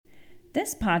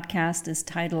This podcast is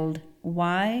titled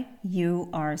Why You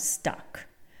Are Stuck.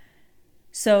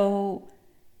 So,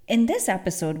 in this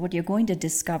episode, what you're going to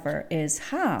discover is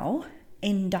how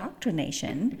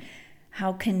indoctrination,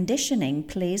 how conditioning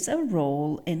plays a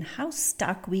role in how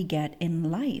stuck we get in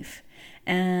life.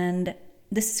 And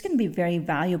this is going to be very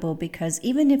valuable because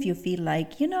even if you feel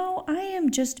like, I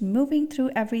am just moving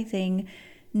through everything,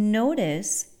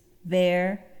 notice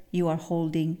where you are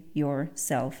holding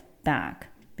yourself back.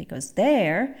 Because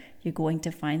there, you're going to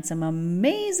find some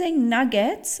amazing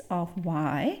nuggets of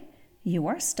why you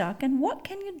are stuck and what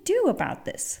can you do about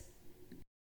this.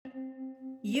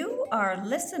 You are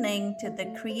listening to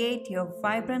the Create Your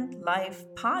Vibrant Life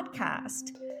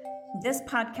podcast. This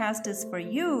podcast is for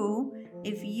you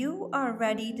if you are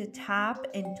ready to tap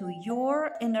into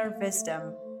your inner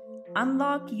wisdom,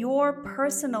 unlock your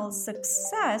personal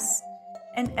success,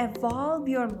 and evolve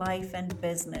your life and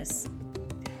business.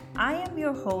 I am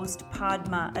your host,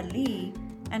 Padma Ali,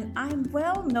 and I'm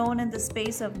well known in the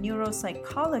space of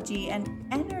neuropsychology and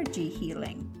energy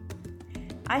healing.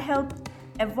 I help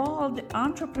evolved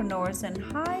entrepreneurs and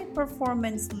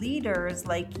high-performance leaders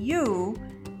like you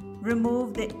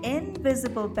remove the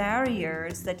invisible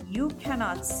barriers that you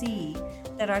cannot see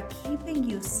that are keeping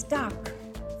you stuck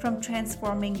from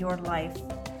transforming your life.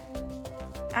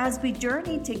 As we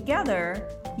journey together,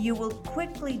 you will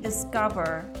quickly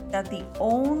discover that the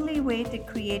only way to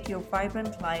create your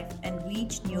vibrant life and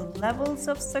reach new levels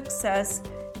of success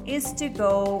is to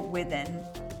go within.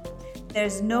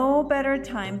 There's no better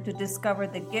time to discover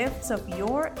the gifts of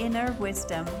your inner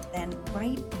wisdom than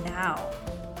right now.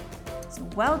 So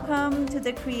welcome to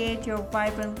the Create Your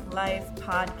Vibrant Life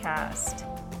podcast.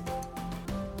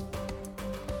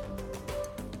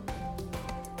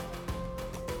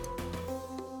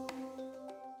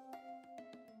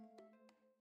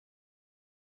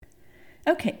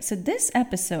 Okay, so this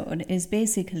episode is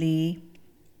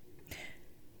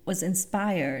was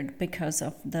inspired because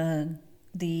of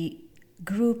the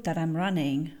group that I'm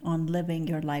running on living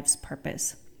your life's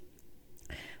purpose.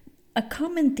 A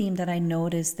common theme that I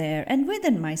noticed there, and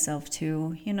within myself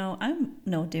too, I'm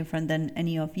no different than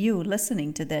any of you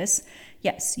listening to this.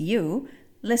 Yes, you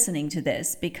listening to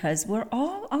this, because we're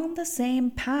all on the same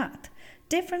path.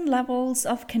 Different levels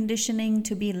of conditioning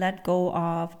to be let go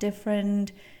of,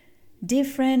 different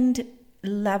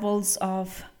levels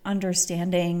of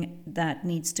understanding that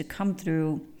needs to come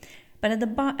through. But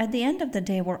at the end of the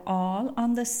day, we're all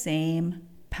on the same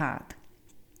path.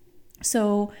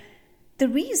 So the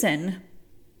reason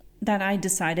that I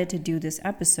decided to do this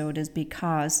episode is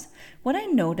because what I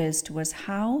noticed was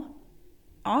how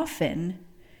often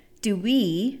do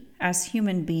we as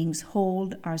human beings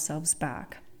hold ourselves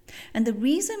back. And the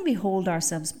reason we hold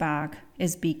ourselves back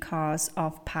is because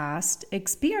of past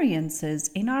experiences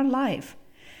in our life.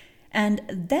 And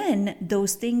then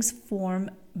those things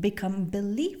become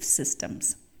belief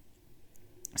systems.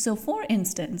 So for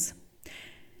instance,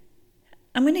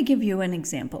 I'm going to give you an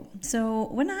example. So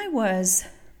when I was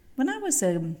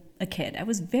a kid, I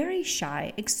was very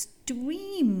shy,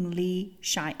 extremely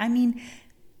shy. I mean,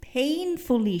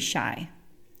 painfully shy.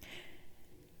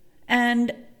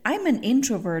 And I'm an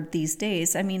introvert these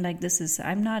days. I mean,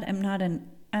 I'm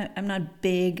not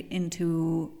big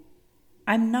into,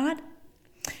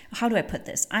 how do I put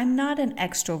this? I'm not an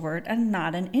extrovert and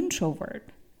not an introvert.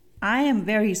 I am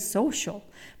very social.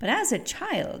 But as a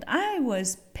child, I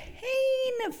was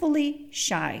painfully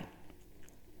shy.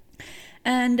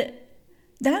 And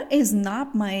that is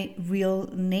not my real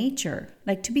nature.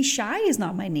 Like, to be shy is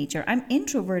not my nature. I'm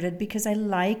introverted because I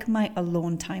like my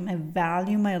alone time. I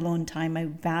value my alone time. I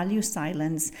value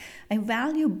silence. I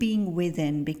value being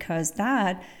within because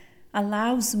that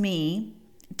allows me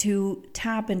to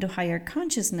tap into higher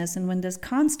consciousness. And when there's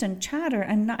constant chatter,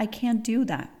 I can't do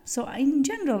that. So in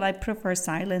general, I prefer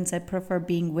silence. I prefer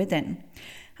being within.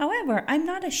 However, I'm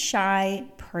not a shy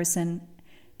person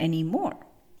anymore.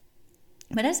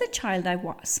 But as a child, I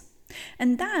was.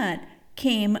 And that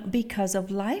came because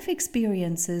of life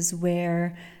experiences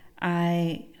where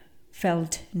I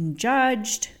felt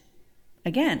judged.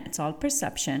 Again, it's all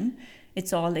perception.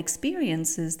 It's all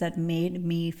experiences that made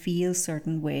me feel a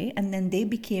certain way. And then they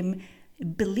became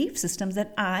belief systems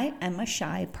that I am a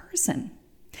shy person.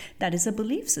 That is a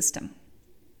belief system.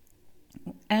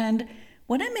 And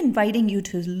what I'm inviting you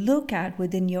to look at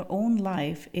within your own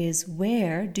life is,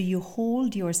 where do you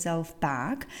hold yourself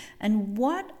back and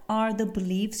what are the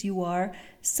beliefs you are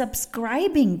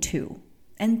subscribing to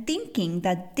and thinking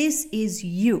that this is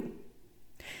you.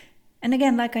 And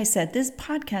again, like I said, this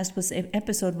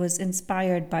episode was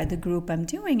inspired by the group I'm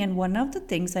doing. And one of the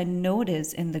things I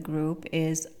notice in the group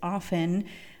is often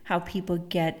how people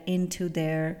get into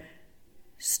their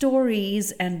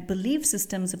stories and belief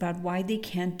systems about why they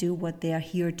can't do what they are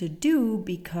here to do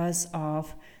because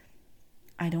of,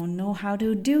 I don't know how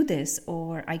to do this,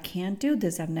 or I can't do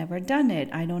this, I've never done it,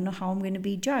 I don't know how I'm going to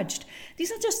be judged.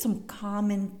 These are just some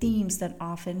common themes that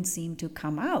often seem to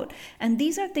come out. And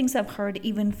these are things I've heard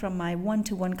even from my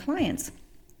one-to-one clients,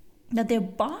 that they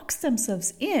box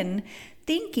themselves in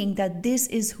thinking that this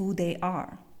is who they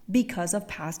are because of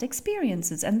past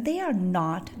experiences, and they are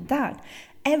not that.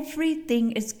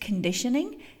 Everything is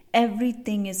conditioning,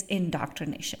 everything is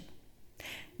indoctrination.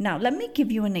 Now, let me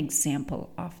give you an example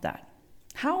of that.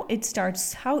 How it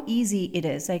starts, how easy it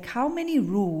is. Like, how many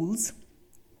rules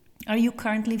are you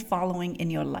currently following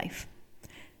in your life?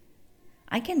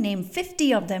 I can name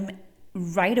 50 of them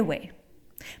right away,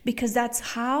 because that's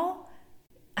how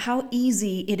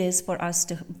easy it is for us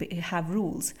to have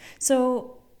rules.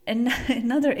 So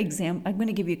another example, I'm going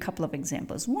to give you a couple of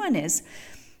examples. One is,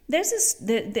 there's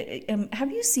this,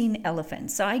 have you seen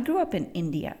elephants? So I grew up in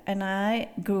India, and I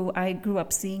grew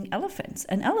up seeing elephants.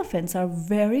 And elephants are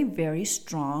very, very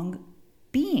strong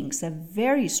beings. They're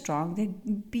very strong. They're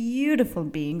beautiful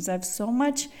beings. I have so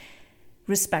much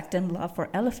respect and love for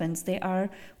elephants. They are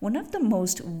one of the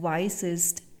most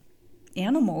wisest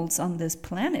animals on this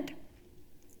planet.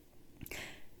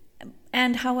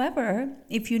 And however,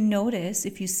 if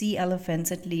you see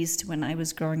elephants, at least when I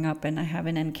was growing up, and I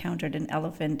haven't encountered an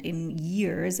elephant in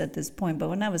years at this point, but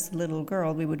when I was a little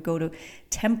girl, we would go to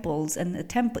temples,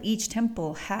 and each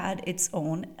temple had its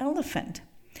own elephant.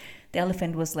 The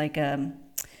elephant was like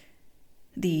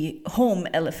the home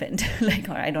elephant, like,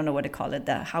 or I don't know what to call it,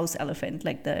 the house elephant,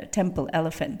 like the temple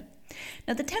elephant.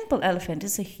 Now, the temple elephant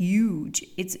is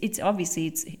it's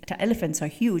obviously elephants are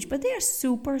huge, but they are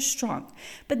super strong.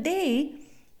 But they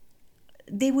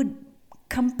would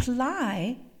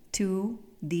comply to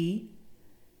the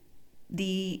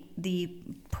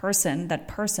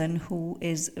person who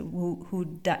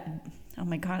oh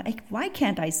my God, why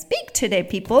can't I speak today,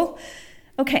 people?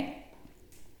 Okay.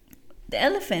 The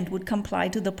elephant would comply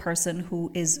to the person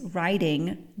who is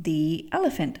riding the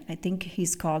elephant. I think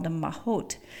he's called a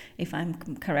mahot, if I'm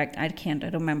correct. I can't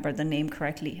remember the name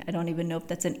correctly. I don't even know if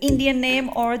that's an Indian name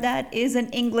or that is an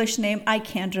English name. I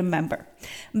can't remember.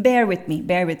 Bear with me.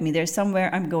 There's somewhere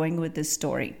I'm going with this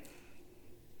story.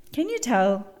 Can you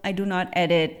tell I do not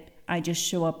edit? I just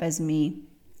show up as me.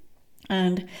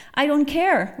 And I don't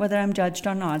care whether I'm judged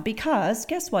or not, because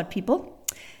guess what, people?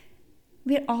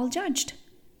 We're all judged.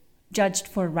 Judged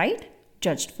for right,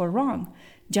 judged for wrong,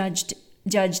 judged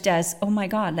as, oh my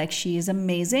God, like she is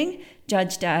amazing,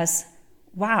 judged as,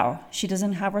 wow, she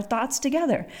doesn't have her thoughts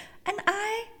together. And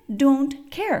I don't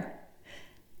care.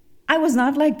 I was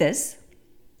not like this.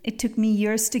 It took me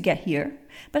years to get here,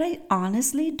 but I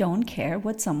honestly don't care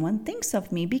what someone thinks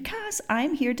of me, because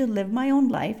I'm here to live my own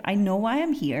life. I know why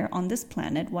I'm here on this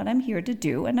planet, what I'm here to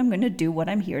do, and I'm going to do what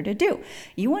I'm here to do.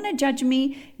 You want to judge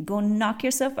me? Go knock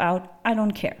yourself out. I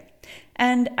don't care.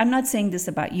 And I'm not saying this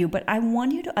about you, but I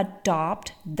want you to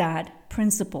adopt that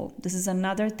principle. This is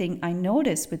another thing I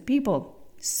notice with people.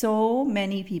 So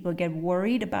many people get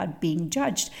worried about being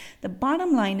judged. The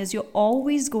bottom line is you're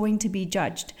always going to be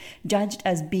judged. Judged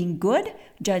as being good,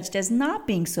 judged as not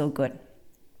being so good.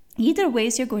 Either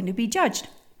ways, you're going to be judged.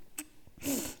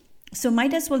 So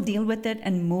might as well deal with it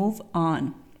and move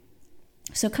on.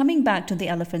 So coming back to the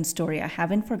elephant story, I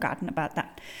haven't forgotten about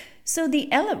that. So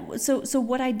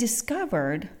what I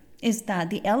discovered is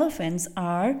that the elephants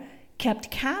are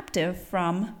kept captive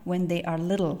from when they are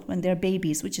little, when they're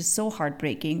babies, which is so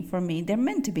heartbreaking for me. They're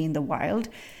meant to be in the wild.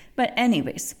 But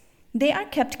anyways, they are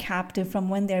kept captive from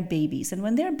when they're babies. And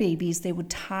when they're babies, they would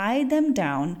tie them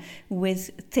down with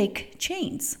thick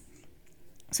chains.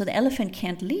 So the elephant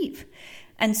can't leave.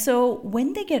 And so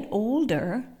when they get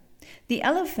older, the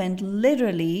elephant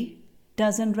literally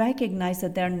doesn't recognize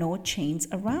that there are no chains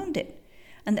around it.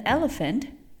 And the elephant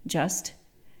just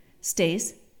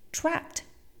stays trapped.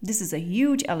 This is a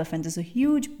huge elephant. This is a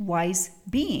huge wise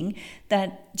being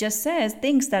that just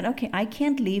thinks that, okay, I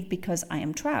can't leave because I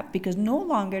am trapped, because no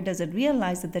longer does it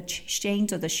realize that the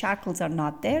chains or the shackles are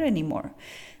not there anymore.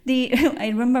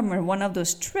 I remember one of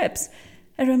those trips.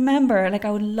 I remember, like,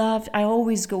 I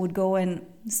always would go and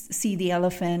see the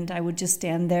elephant. I would just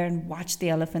stand there and watch the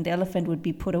elephant. The elephant would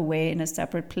be put away in a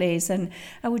separate place, and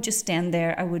I would just stand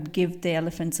there. I would give the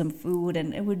elephant some food,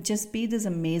 and it would just be this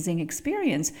amazing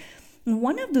experience. And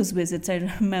one of those visits, I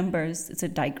remember, it's a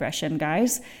digression,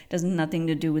 guys. It has nothing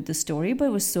to do with the story, but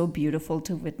it was so beautiful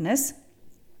to witness.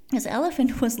 this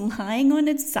elephant was lying on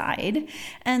its side,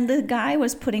 and the guy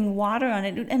was putting water on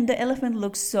it, and the elephant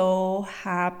looked so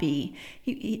happy.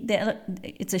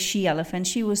 It's a she elephant.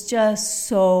 She was just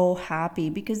so happy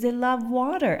because they love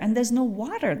water, and there's no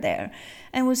water there.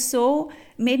 And was so,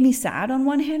 made me sad on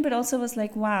one hand, but also was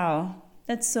like, wow,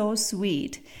 that's so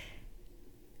sweet.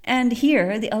 And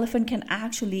here, the elephant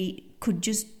could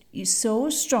just, is so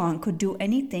strong, could do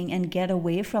anything and get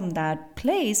away from that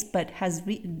place, but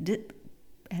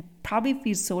probably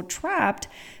feels so trapped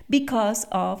because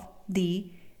of the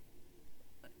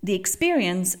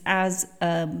experience as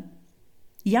a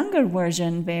younger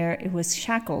version where it was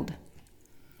shackled.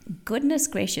 Goodness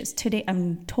gracious, today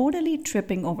I'm totally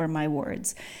tripping over my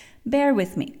words. Bear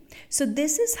with me. So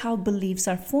this is how beliefs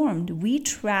are formed. We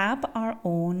trap our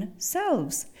own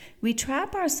selves. We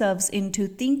trap ourselves into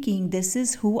thinking this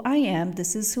is who I am,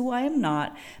 this is who I am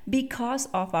not, because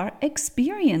of our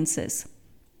experiences.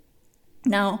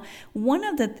 Now, one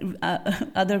of the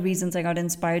other reasons I got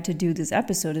inspired to do this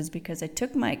episode is because I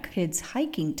took my kids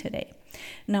hiking today.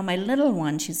 Now, my little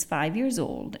one, she's 5 years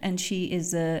old, and she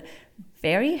is a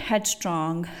very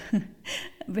headstrong,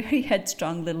 very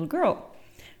headstrong little girl.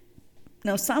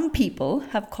 Now, some people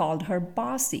have called her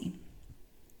bossy.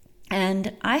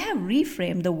 And I have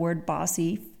reframed the word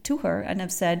bossy to her and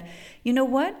have said, you know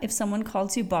what? If someone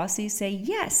calls you bossy, say,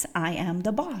 yes, I am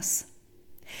the boss.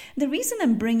 The reason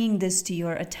I'm bringing this to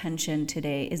your attention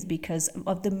today is because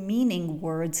of the meaning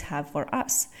words have for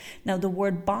us. Now, the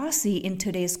word bossy in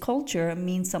today's culture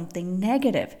means something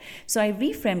negative. So I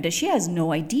reframed it. She has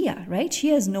no idea, right? She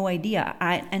has no idea.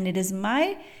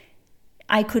 I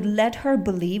could let her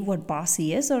believe what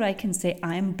bossy is, or I can say,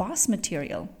 I'm boss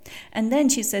material. And then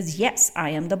she says, yes,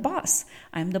 I am the boss.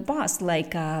 I'm the boss,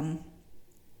 and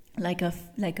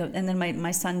then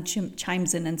my son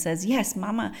chimes in and says, yes,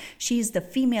 mama, she's the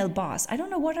female boss. I don't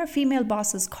know what our female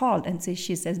boss is called. And so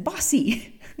she says,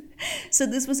 bossy. So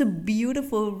this was a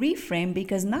beautiful reframe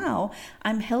because now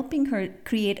I'm helping her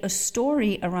create a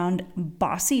story around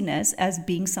bossiness as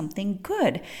being something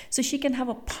good. So she can have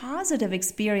a positive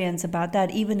experience about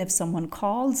that, even if someone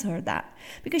calls her that.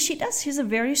 Because she's a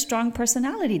very strong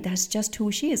personality. That's just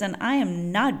who she is. And I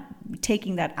am not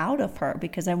taking that out of her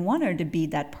because I want her to be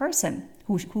that person.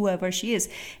 Whoever she is.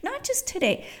 Not just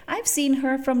today. I've seen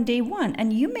her from day one.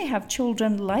 And you may have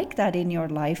children like that in your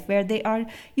life where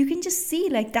you can just see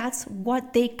like that's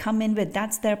what they come in with.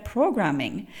 That's their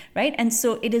programming, right? And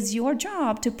so it is your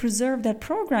job to preserve that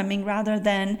programming rather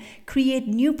than create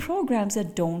new programs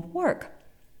that don't work.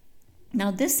 Now,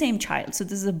 this same child, so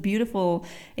this is a beautiful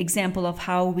example of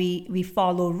how we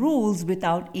follow rules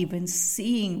without even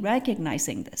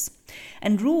recognizing this.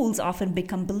 And rules often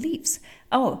become beliefs.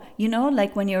 Oh,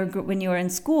 like when you're in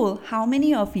school, how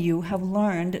many of you have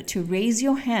learned to raise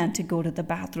your hand to go to the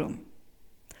bathroom?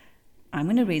 I'm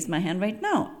going to raise my hand right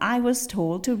now. I was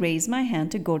told to raise my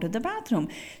hand to go to the bathroom.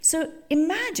 So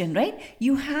imagine, right?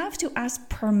 You have to ask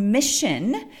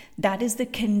permission. That is the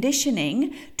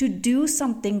conditioning to do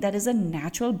something that is a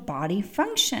natural body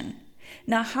function.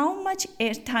 Now, how much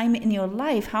time in your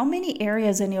life, how many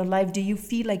areas in your life do you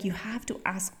feel like you have to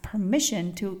ask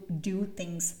permission to do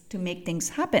things, to make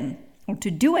things happen, or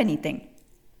to do anything?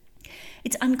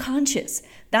 It's unconscious.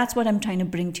 That's what I'm trying to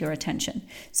bring to your attention.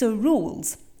 So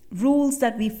rules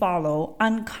that we follow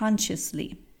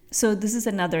unconsciously. So this is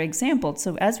another example.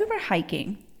 So as we were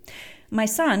hiking, my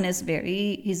son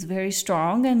he's very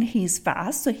strong and he's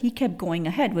fast. So he kept going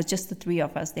ahead. It was just the three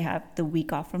of us. They have the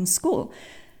week off from school.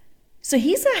 So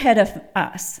he's ahead of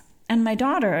us. And my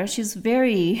daughter, she's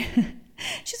very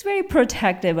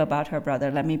protective about her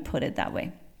brother. Let me put it that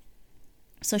way.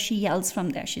 So she yells from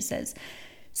there. She says,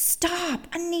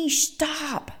 stop, Anish,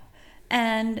 stop.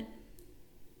 And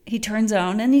he turns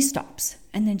around and he stops.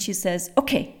 And then she says,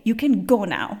 okay, you can go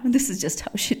now. This is just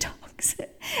how she talks.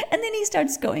 And then he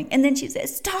starts going. And then she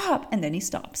says, stop. And then he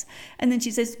stops. And then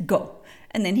she says, go.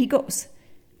 And then he goes.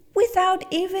 Without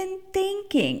even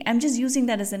thinking. I'm just using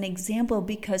that as an example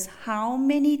because how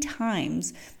many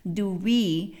times do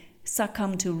we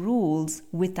succumb to rules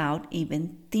without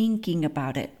even thinking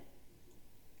about it?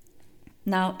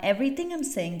 Now, everything I'm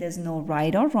saying, there's no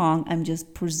right or wrong. I'm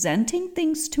just presenting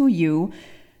things to you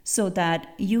so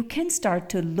that you can start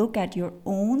to look at your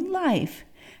own life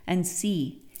and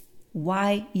see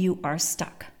why you are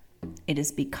stuck. It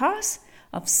is because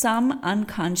of some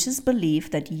unconscious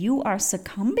belief that you are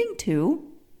succumbing to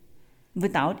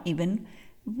without even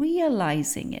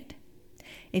realizing it.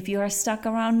 If you are stuck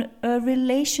around a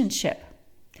relationship,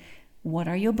 what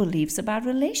are your beliefs about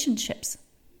relationships?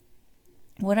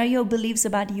 What are your beliefs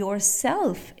about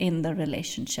yourself in the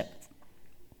relationship?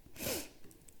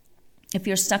 If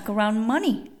you're stuck around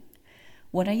money,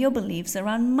 What are your beliefs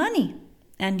around money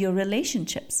and your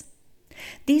relationships?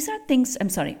 These are things,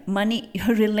 money,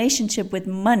 your relationship with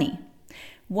money.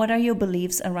 What are your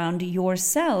beliefs around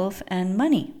yourself and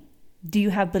money? Do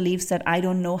you have beliefs that I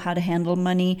don't know how to handle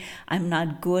money? I'm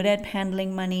not good at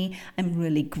handling money. I'm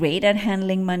really great at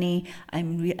handling money. I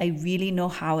really know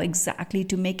how exactly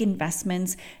to make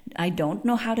investments. I don't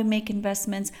know how to make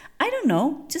investments. I don't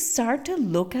know. Just start to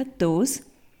look at those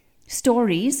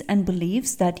stories and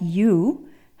beliefs that you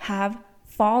have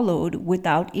followed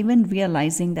without even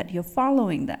realizing that you're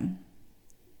following them.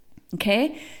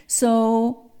 Okay?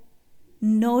 So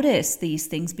notice these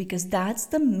things, because that's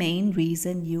the main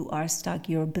reason you are stuck.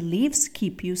 Your beliefs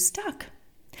keep you stuck.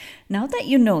 Now that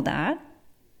you know that,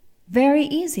 very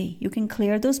easy. You can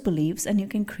clear those beliefs and you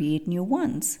can create new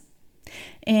ones.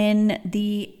 In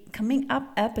the coming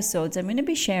up episodes, I'm going to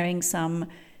be sharing some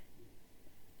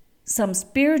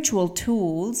spiritual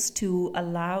tools to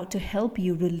help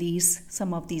you release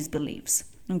some of these beliefs.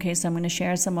 Okay, so I'm going to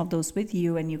share some of those with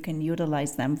you and you can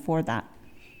utilize them for that.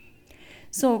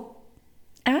 So,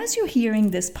 as you're hearing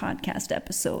this podcast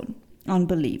episode on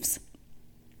beliefs,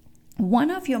 one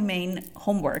of your main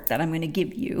homework that I'm going to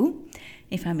give you,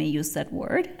 if I may use that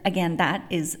word, again, that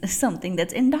is something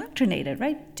that's indoctrinated,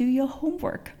 right? Do your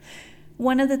homework.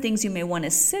 One of the things you may want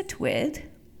to sit with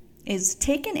is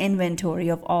take an inventory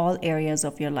of all areas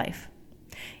of your life.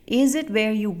 Is it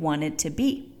where you want it to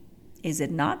be? Is it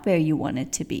not where you want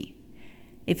it to be?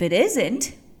 If it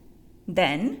isn't,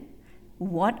 then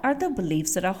what are the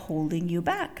beliefs that are holding you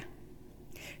back?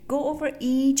 Go over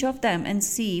each of them and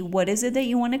see what is it that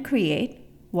you want to create,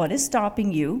 what is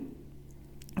stopping you.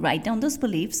 Write down those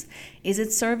beliefs. Is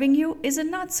it serving you? Is it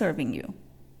not serving you?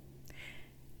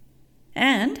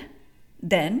 And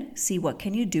then see what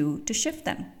can you do to shift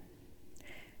them.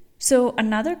 So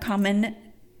another common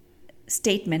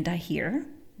statement I hear,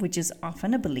 which is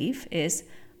often a belief, is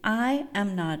I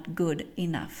am not good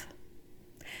enough.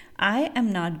 I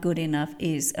am not good enough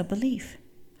is a belief.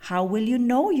 How will you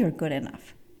know you're good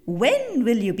enough? When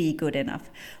will you be good enough?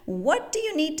 What do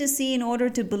you need to see in order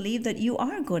to believe that you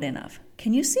are good enough?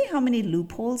 Can you see how many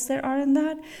loopholes there are in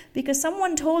that? Because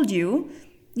someone told you,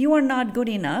 you are not good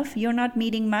enough, you're not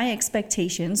meeting my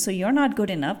expectations, so you're not good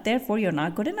enough, therefore you're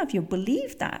not good enough. You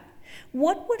believe that.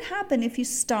 What would happen if you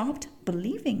stopped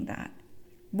believing that?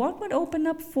 What would open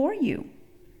up for you?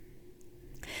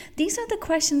 These are the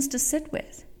questions to sit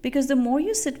with. Because the more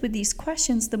you sit with these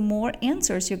questions, the more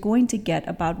answers you're going to get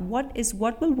about what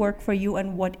will work for you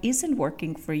and what isn't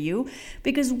working for you.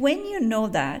 Because when you know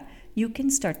that, you can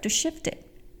start to shift it.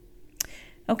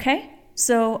 Okay?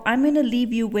 So I'm going to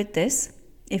leave you with this.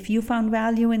 If you found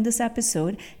value in this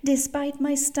episode, despite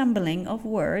my stumbling of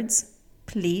words,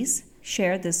 please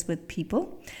share this with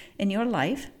people in your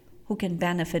life who can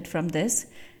benefit from this.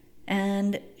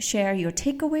 And share your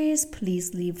takeaways.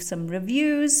 Please leave some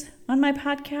reviews on my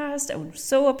podcast. I would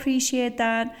so appreciate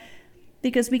that,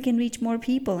 because we can reach more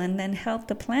people and then help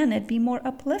the planet be more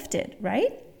uplifted,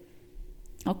 right?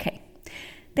 Okay.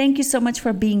 Thank you so much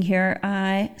for being here.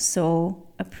 I so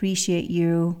appreciate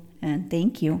you, and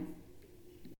thank you.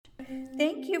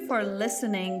 Thank you for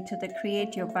listening to the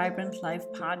Create Your Vibrant Life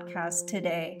podcast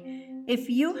today. If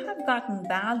you have gotten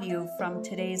value from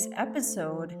today's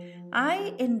episode,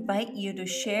 I invite you to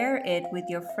share it with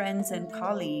your friends and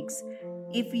colleagues.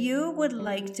 If you would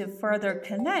like to further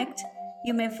connect,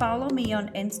 you may follow me on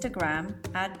Instagram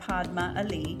at Padma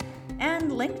Ali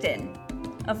and LinkedIn.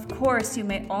 Of course, you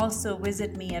may also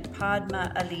visit me at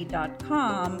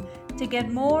padmaali.com to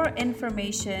get more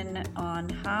information on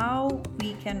how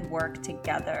we can work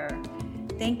together.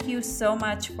 Thank you so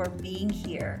much for being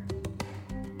here.